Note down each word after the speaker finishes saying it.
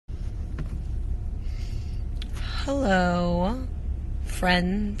Hello,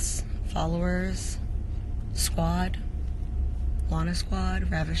 friends, followers, squad, Lana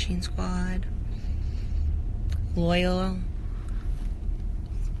squad, Ravishing squad, loyal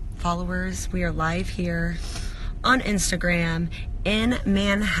followers. We are live here on Instagram in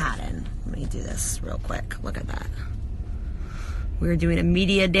Manhattan. Let me do this real quick. Look at that. We're doing a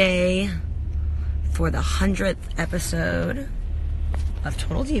media day for the 100th episode of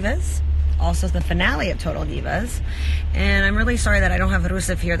Total Divas. Also the finale of Total Divas. And I'm really sorry that I don't have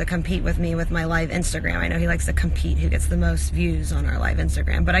Rusev here to compete with me with my live Instagram. I know he likes to compete who gets the most views on our live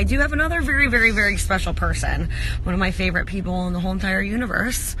Instagram. But I do have another very, very, very special person. One of my favorite people in the whole entire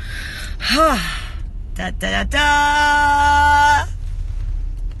universe. Da da da da!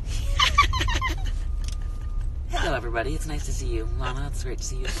 Hello everybody, it's nice to see you. Lana, it's great to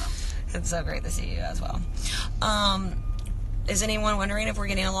see you as well. It's so great to see you as well. Is anyone wondering if we're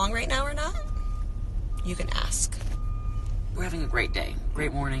getting along right now or not? You can ask. We're having a great day.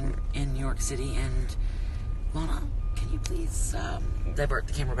 Great morning in New York City. And Lana, can you please divert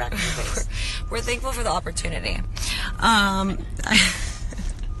the camera back to your face? We're thankful for the opportunity. I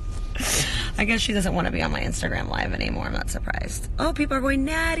guess she doesn't want to be on my Instagram live anymore. I'm not surprised. Oh, people are going,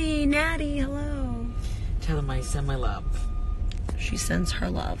 Natty, hello. Tell them I send my love. She sends her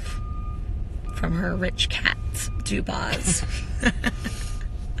love from her rich cat, Dubaz.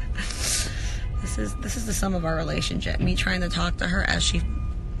 This is the sum of our relationship. Me trying to talk to her as she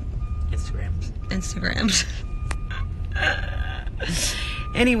Instagrams.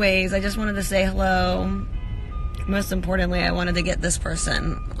 Anyways, I just wanted to say hello. Most importantly, I wanted to get this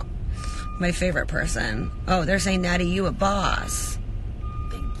person, my favorite person. Oh, they're saying, Natty, you a boss.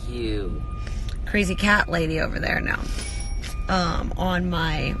 Thank you. Crazy cat lady over there now. On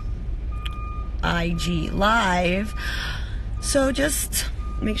my IG live. So just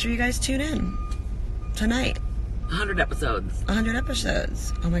make sure you guys tune in tonight. 100 episodes. 100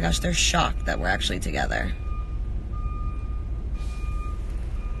 episodes. Oh my gosh, they're shocked that we're actually together.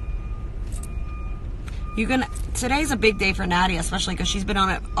 Today's a big day for Natty, especially because she's been on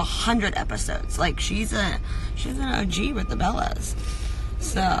 100 episodes. Like she's an OG with the Bellas.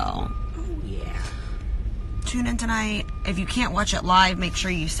 So tune in tonight. If you can't watch it live, make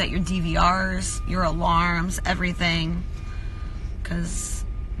sure you set your DVRs, your alarms, everything. Because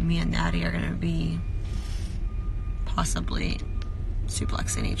me and Natty are going to be possibly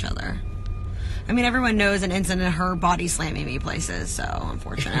suplexing each other. I mean, everyone knows an incident of her body slamming me places, so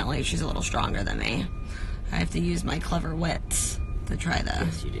unfortunately she's a little stronger than me. I have to use my clever wits to try that.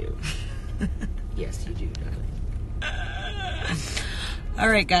 Yes, you do. Yes, you do, darling.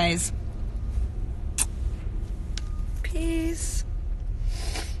 Alright, guys. Peace.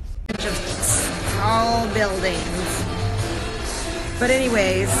 Just tall buildings. But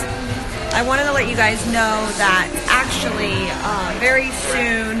anyways, I wanted to let you guys know that actually very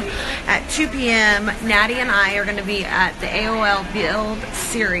soon at 2 p.m. Natty and I are going to be at the AOL Build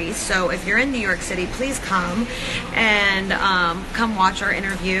series. So if you're in New York City, please come and come watch our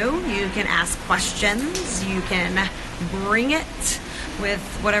interview. You can ask questions. You can bring it with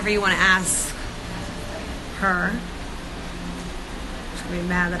whatever you want to ask her. Be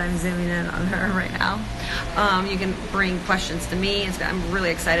mad that I'm zooming in on her right now. You can bring questions to me. I'm really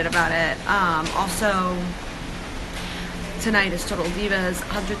excited about it. Also, tonight is Total Divas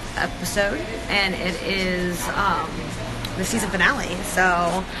 100th episode, and it is the season finale.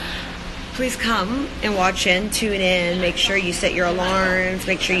 So please come and watch in, tune in, make sure you set your alarms,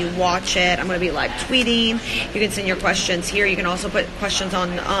 make sure you watch it. I'm going to be live tweeting. You can send your questions here. You can also put questions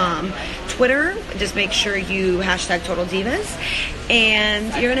on Twitter. Just make sure you hashtag Total Divas.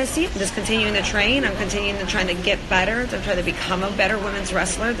 And you're going to see it. I'm just continuing to train. I'm continuing to try to get better, to try to become a better women's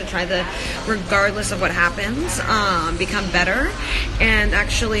wrestler, to try to, regardless of what happens, become better. And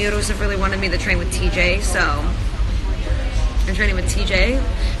actually, Rusev really wanted me to train with TJ, so I'm training with TJ.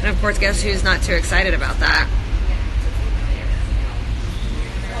 And of course, guess who's not too excited about that?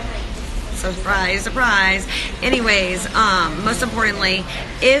 Surprise, surprise. Anyways, most importantly,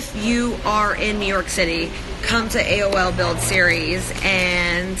 if you are in New York City, come to AOL Build Series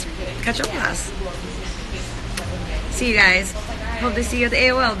and catch up with us. See you guys. Hope to see you at the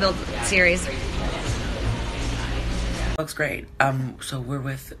AOL Build Series. Looks great. So we're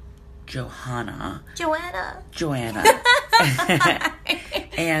with Joanna.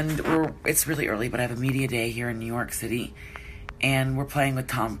 And it's really early, but I have a media day here in New York City. And we're playing with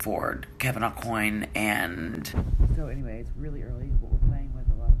Tom Ford, Kevin Aucoin, and... So anyway, it's really early, but we're playing with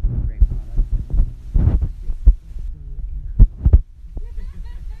a lot of great products.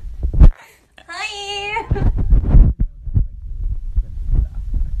 Hi!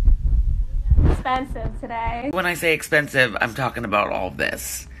 expensive today. When I say expensive, I'm talking about all of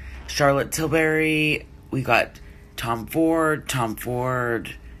this. Charlotte Tilbury, we got Tom Ford,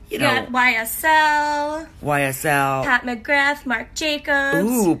 you know. got YSL. Pat McGrath, Marc Jacobs.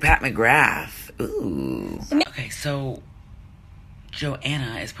 Ooh, Pat McGrath. Ooh. Okay, so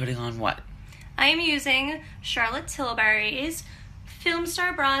Joanna is putting on what? I am using Charlotte Tilbury's Film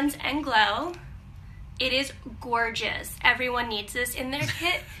Star Bronze and Glow. It is gorgeous. Everyone needs this in their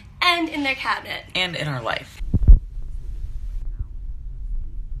kit and in their cabinet. And in our life.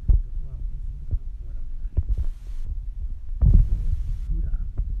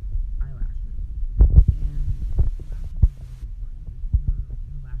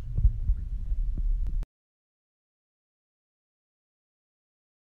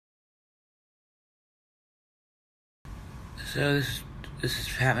 So this is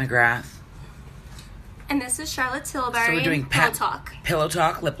Pat McGrath. And this is Charlotte Tilbury. So we're doing Pillow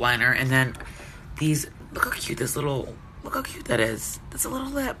Talk lip liner, and then these. Look how cute look how cute that is. That's a little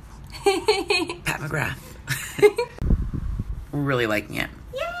lip. Pat McGrath. We're really liking it.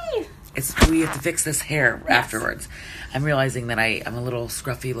 Yay! We have to fix this hair afterwards. I'm realizing that I'm a little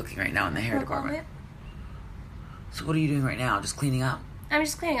scruffy looking right now in the hair department. So what are you doing right now? Just cleaning up? I'm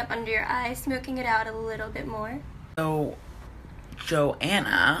just cleaning up under your eyes, smoking it out a little bit more. So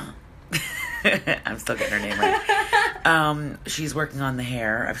Joanna, I'm still getting her name right. She's working on the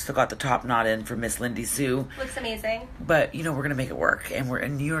hair. I've still got the top knot in for Miss Lindy Sue. Looks amazing. But, we're going to make it work. And we're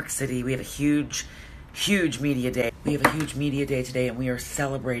in New York City. We have a huge media day. We have a huge media day today, and we are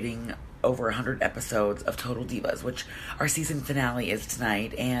celebrating over 100 episodes of Total Divas, which our season finale is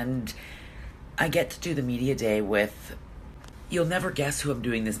tonight. And I get to do the media day with, you'll never guess who I'm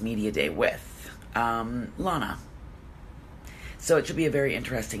doing this media day with, Lana. So it should be a very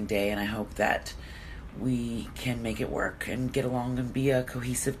interesting day, and I hope that we can make it work and get along and be a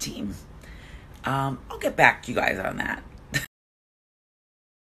cohesive team. I'll get back to you guys on that.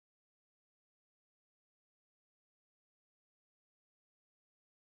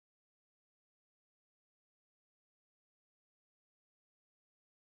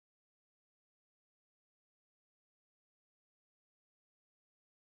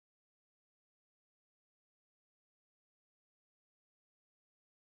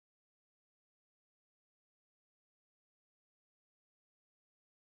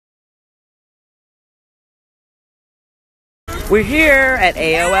 We're here at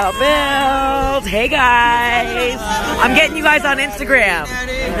AOL Build. Hey guys. I'm getting you guys on Instagram.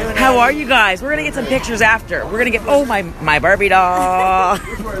 How are you guys? We're going to get some pictures after. We're going to get, my Barbie doll.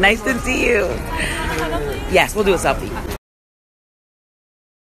 Nice to see you. Yes, we'll do a selfie.